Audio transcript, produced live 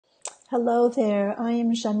Hello there, I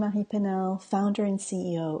am Jeanne-Marie Paynel, founder and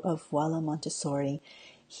CEO of Voila Montessori,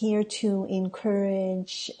 here to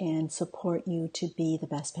encourage and support you to be the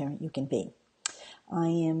best parent you can be. I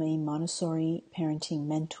am a Montessori parenting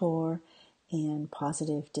mentor and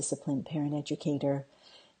positive disciplined parent educator,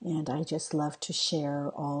 and I just love to share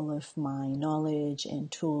all of my knowledge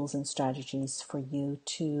and tools and strategies for you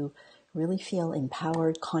to really feel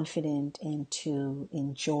empowered, confident, and to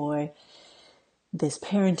enjoy this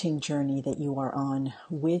parenting journey that you are on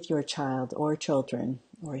with your child or children,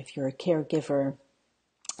 or if you're a caregiver,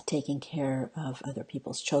 taking care of other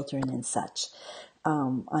people's children and such.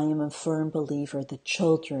 I am a firm believer that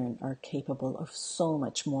children are capable of so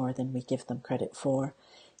much more than we give them credit for.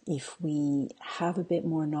 If we have a bit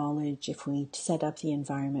more knowledge, if we set up the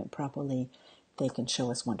environment properly, they can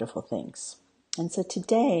show us wonderful things. And so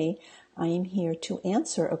today, I am here to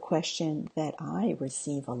answer a question that I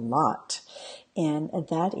receive a lot, and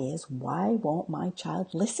that is, why won't my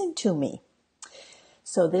child listen to me?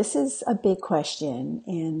 So this is a big question,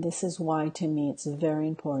 and this is why, to me, it's very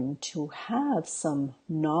important to have some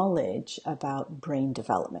knowledge about brain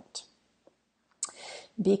development.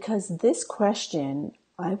 Because this question,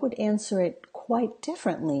 I would answer it quite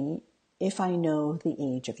differently if I know the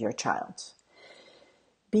age of your child.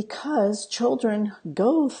 Because children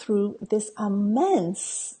go through this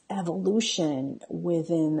immense evolution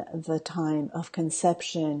within the time of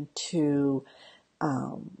conception to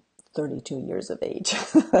 32 years of age.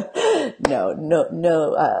 No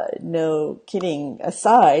kidding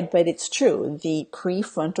aside, but it's true. The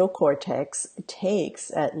prefrontal cortex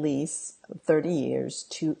takes at least 30 years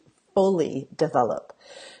to fully develop.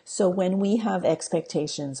 So when we have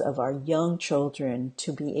expectations of our young children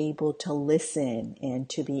to be able to listen and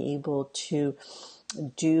to be able to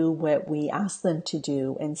do what we ask them to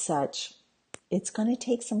do and such, it's going to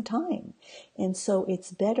take some time. And so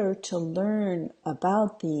it's better to learn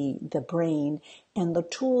about the brain and the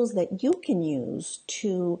tools that you can use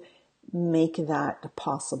to make that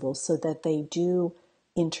possible, so that they do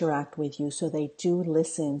interact with you, so they do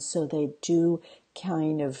listen, so they do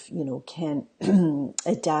kind of, can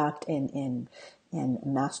adapt and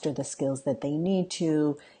master the skills that they need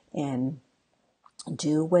to and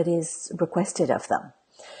do what is requested of them.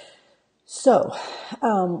 So,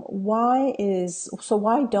 why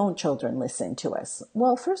don't children listen to us?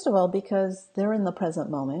 Well, first of all, because they're in the present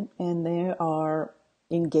moment and they are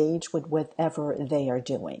engaged with whatever they are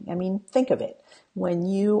doing. I mean, think of it. When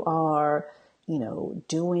you are,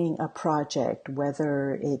 doing a project,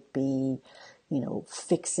 whether it be,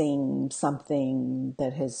 fixing something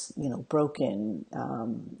that has, broken,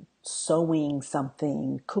 sewing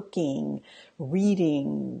something, cooking,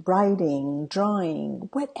 reading, writing, drawing,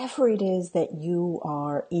 whatever it is that you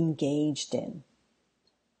are engaged in.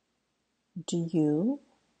 Do you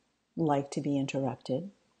like to be interrupted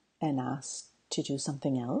and asked to do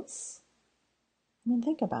something else? I mean,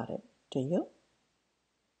 think about it. Do you?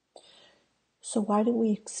 So why do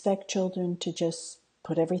we expect children to just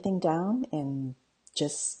put everything down and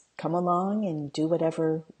just come along and do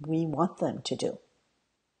whatever we want them to do?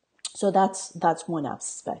 So that's one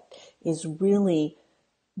aspect, is really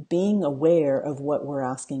being aware of what we're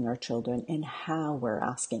asking our children and how we're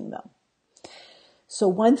asking them. So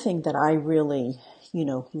one thing that I really,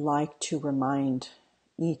 like to remind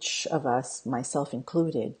each of us, myself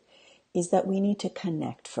included, is that we need to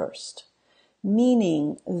connect first.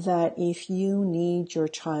 Meaning that if you need your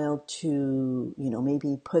child to,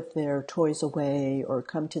 maybe put their toys away or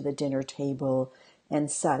come to the dinner table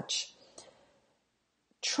and such,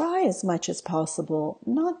 try as much as possible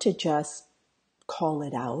not to just call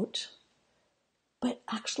it out, but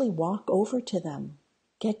actually walk over to them,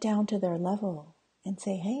 get down to their level and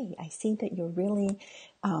say, hey, I see that you're really,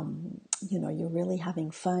 you're really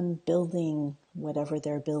having fun building whatever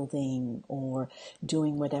they're building or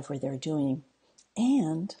doing whatever they're doing.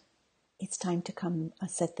 And it's time to come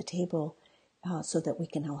set the table so that we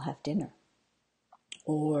can all have dinner.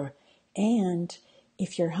 And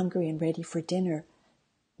if you're hungry and ready for dinner,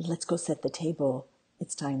 let's go set the table.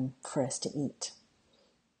 It's time for us to eat.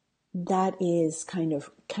 That is kind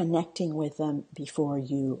of connecting with them before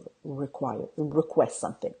you request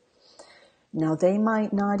something. Now, they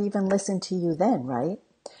might not even listen to you then, right?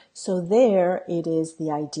 So there it is,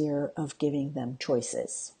 the idea of giving them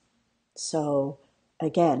choices. So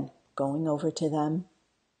again, going over to them,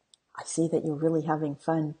 I see that you're really having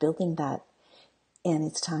fun building that, and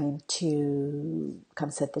it's time to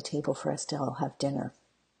come set the table for us to all have dinner.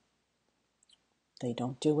 They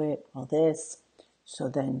don't do it, all this. So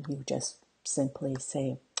then you just simply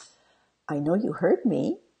say, I know you heard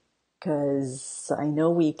me because I know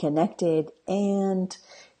we connected, and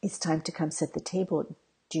it's time to come sit at the table.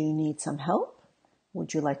 Do you need some help?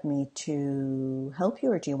 Would you like me to help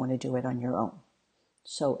you, or do you want to do it on your own?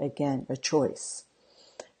 So again, a choice.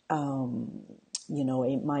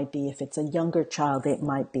 It might be, if it's a younger child, it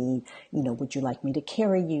might be, would you like me to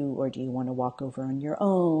carry you, or do you want to walk over on your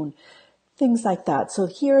own? Things like that. So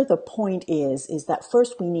here the point is that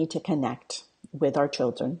first we need to connect with our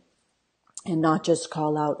children and not just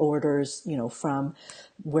call out orders, from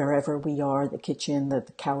wherever we are, the kitchen, the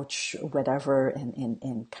couch, whatever,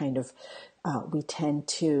 and kind of, we tend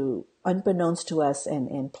to, unbeknownst to us,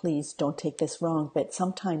 and please don't take this wrong, but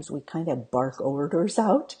sometimes we kind of bark orders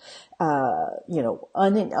out,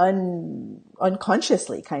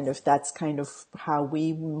 unconsciously, kind of. That's kind of how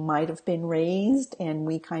we might have been raised, and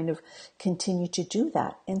we kind of continue to do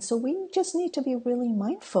that. And so we just need to be really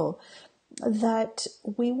mindful that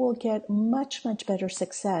we will get much, much better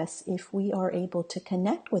success if we are able to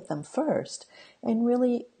connect with them first and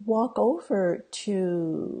really walk over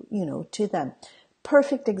to them.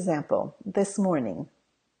 Perfect example. This morning,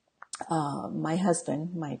 my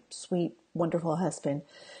husband, my sweet, wonderful husband,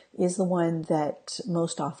 is the one that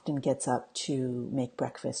most often gets up to make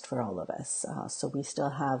breakfast for all of us. So we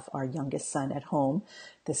still have our youngest son at home.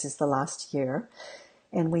 This is the last year.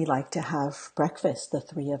 And we like to have breakfast, the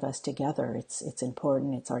three of us together. It's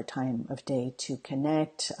important. It's our time of day to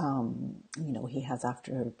connect. He has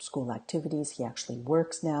after school activities. He actually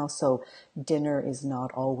works now. So dinner is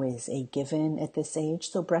not always a given at this age.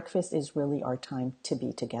 So breakfast is really our time to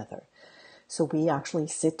be together. So we actually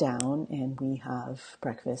sit down and we have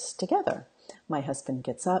breakfast together. My husband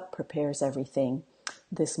gets up, prepares everything.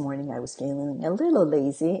 This morning I was feeling a little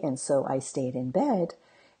lazy, and so I stayed in bed.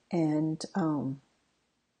 And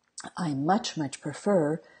I much, much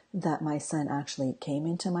prefer that my son actually came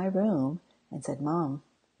into my room and said, "Mom,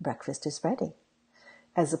 breakfast is ready,"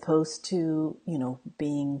 as opposed to,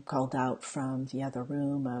 being called out from the other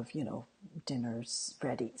room of, dinner's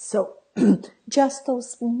ready. So just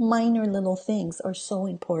those minor little things are so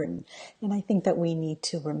important. And I think that we need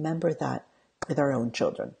to remember that with our own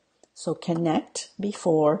children. So connect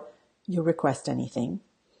before you request anything.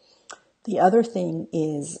 The other thing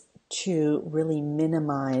is to really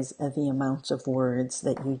minimize the amounts of words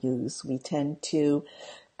that you use. We tend to,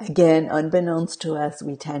 again, unbeknownst to us,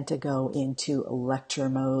 we tend to go into lecture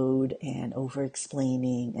mode and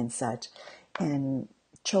over-explaining and such. And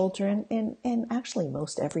children, and actually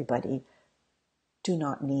most everybody, do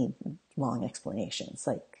not need long explanations.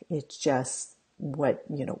 Like, it's just what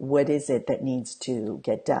is it that needs to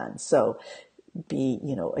get done. So be,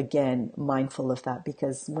 again, mindful of that,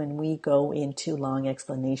 because when we go into long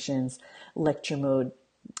explanations, lecture mode,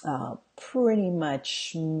 pretty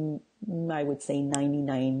much, I would say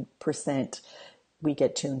 99%, we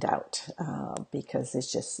get tuned out, because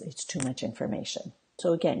it's too much information.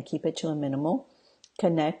 So again, keep it to a minimal,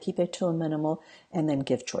 connect, keep it to a minimal, and then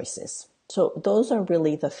give choices. So those are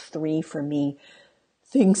really the three, for me,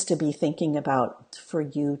 things to be thinking about for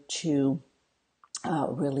you to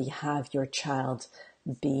really have your child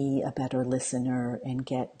be a better listener and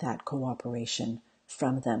get that cooperation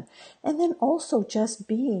from them. And then also just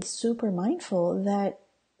be super mindful that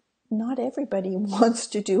not everybody wants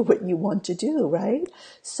to do what you want to do, right?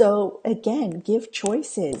 So again, give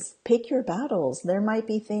choices, pick your battles. There might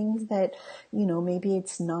be things that, maybe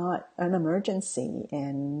it's not an emergency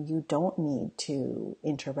and you don't need to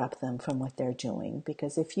interrupt them from what they're doing.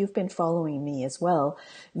 Because if you've been following me as well,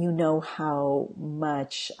 you know how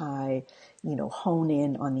much I, hone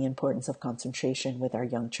in on the importance of concentration with our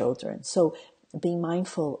young children. So be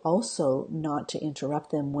mindful also not to interrupt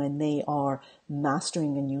them when they are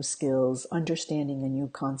mastering a new skills, understanding a new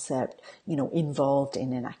concept, involved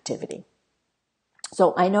in an activity.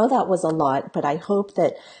 So I know that was a lot, but I hope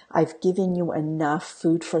that I've given you enough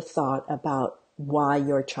food for thought about why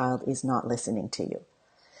your child is not listening to you.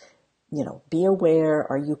 Be aware.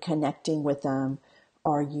 Are you connecting with them?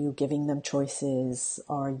 Are you giving them choices?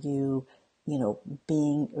 Are you,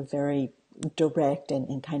 being very direct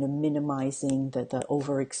and kind of minimizing the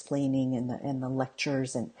over explaining and the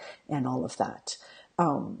lectures and all of that.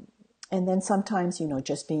 And then sometimes,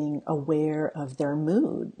 just being aware of their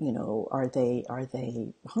mood, are they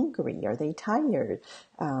hungry? Are they tired?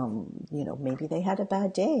 Maybe they had a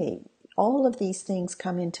bad day. All of these things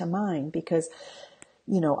come into mind because,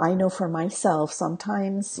 I know for myself,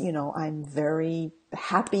 sometimes, I'm very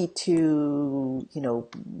happy to,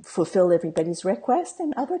 fulfill everybody's request.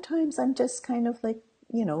 And other times I'm just kind of like,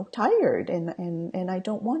 tired and I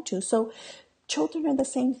don't want to. So children are the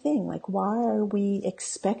same thing. Like, why are we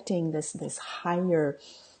expecting this higher,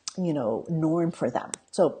 norm for them?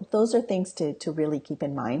 So those are things to really keep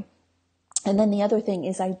in mind. And then the other thing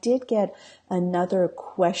is I did get another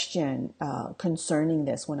question concerning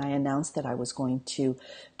this when I announced that I was going to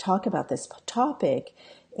talk about this topic.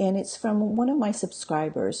 And it's from one of my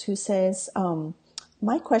subscribers who says,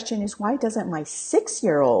 my question is, why doesn't my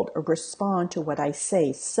 6-year-old respond to what I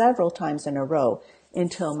say several times in a row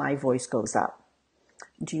until my voice goes up?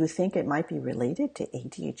 Do you think it might be related to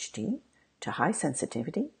ADHD, to high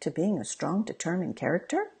sensitivity, to being a strong, determined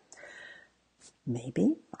character?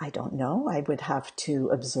 Maybe, I don't know. I would have to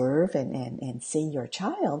observe and see your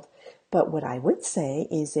child. But what I would say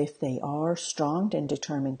is if they are strong and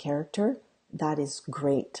determined character, that is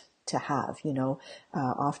great to have.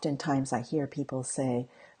 Oftentimes I hear people say,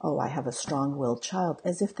 oh, I have a strong-willed child,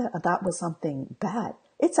 as if that was something bad.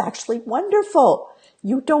 It's actually wonderful.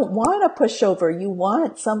 You don't want a pushover. You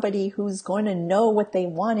want somebody who's going to know what they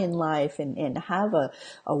want in life and have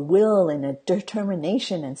a will and a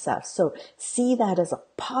determination and stuff. So see that as a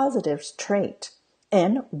positive trait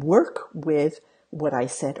and work with what I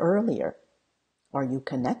said earlier. Are you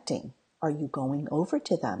connecting? Are you going over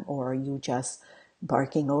to them? Or are you just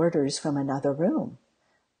barking orders from another room?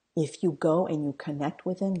 If you go and you connect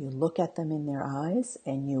with them, you look at them in their eyes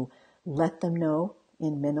and you let them know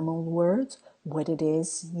in minimal words what it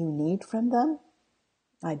is you need from them,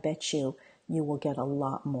 I bet you will get a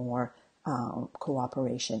lot more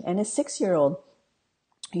cooperation. And a 6-year-old,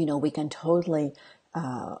 we can totally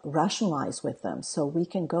rationalize with them. So we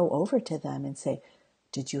can go over to them and say,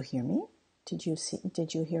 did you hear me? Did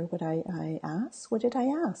you hear what I asked? What did I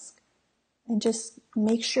ask? And just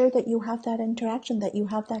make sure that you have that interaction, that you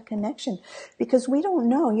have that connection. Because we don't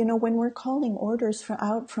know, when we're calling orders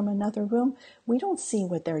out from another room, we don't see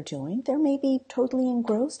what they're doing. They may be totally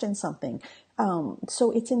engrossed in something.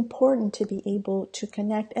 So it's important to be able to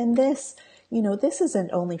connect. And this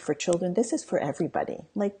isn't only for children. This is for everybody.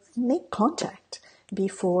 Like, make contact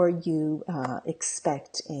before you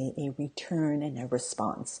expect a return and a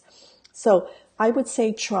response. So I would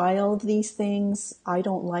say trial these things. I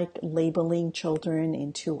don't like labeling children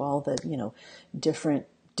into all the, different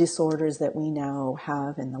disorders that we now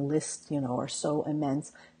have, and the lists, are so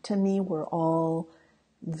immense. To me, we're all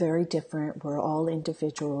very different. We're all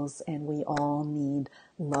individuals, and we all need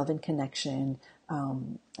love and connection.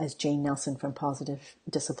 As Jane Nelson from Positive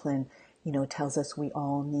Discipline, tells us, we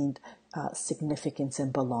all need significance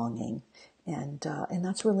and belonging, and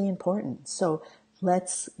that's really important. So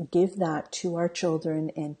let's give that to our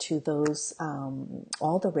children and to those,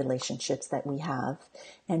 all the relationships that we have,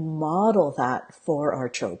 and model that for our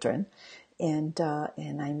children. And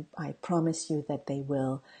I promise you that they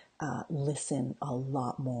will listen a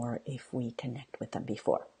lot more if we connect with them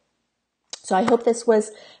before. So I hope this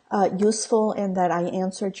was useful and that I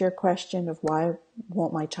answered your question of why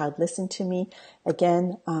won't my child listen to me.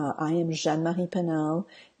 Again, I am Jeanne-Marie Paynel,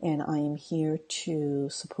 and I am here to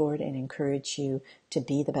support and encourage you to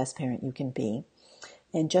be the best parent you can be.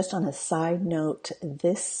 And just on a side note,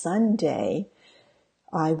 this Sunday,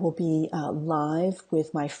 I will be live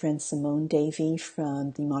with my friend Simone Davey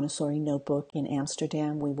from the Montessori Notebook in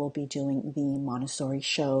Amsterdam. We will be doing the Montessori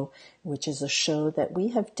show, which is a show that we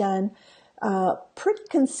have done pretty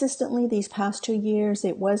consistently these past 2 years.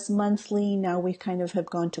 It was monthly. Now we kind of have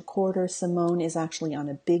gone to quarter. Simone is actually on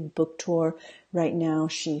a big book tour right now.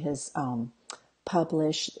 She has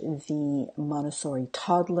published the Montessori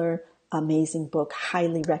Toddler, amazing book,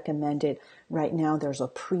 highly recommended. Right now there's a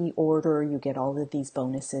pre-order. You get all of these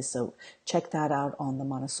bonuses. So check that out on the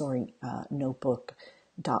Montessori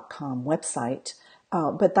notebook.com website.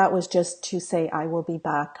 But that was just to say I will be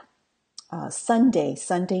back Sunday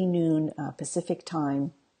noon Pacific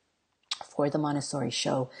time for the Montessori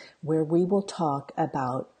show, where we will talk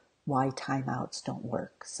about why timeouts don't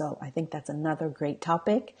work. So I think that's another great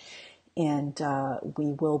topic. And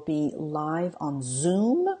we will be live on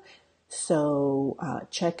Zoom. So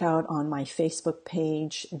check out on my Facebook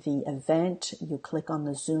page the event. You click on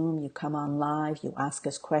the Zoom, you come on live, you ask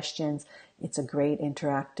us questions. It's a great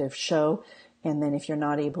interactive show. And then if you're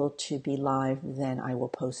not able to be live, then I will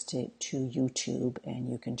post it to YouTube, and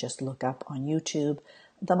you can just look up on YouTube,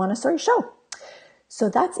 The Montessori Show. So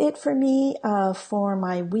that's it for me for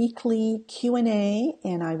my weekly Q&A,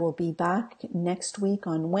 and I will be back next week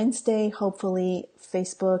on Wednesday. Hopefully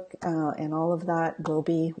Facebook and all of that will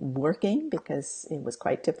be working, because it was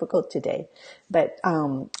quite difficult today. But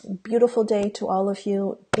beautiful day to all of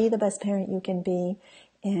you. Be the best parent you can be,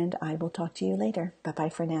 and I will talk to you later. Bye-bye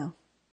for now.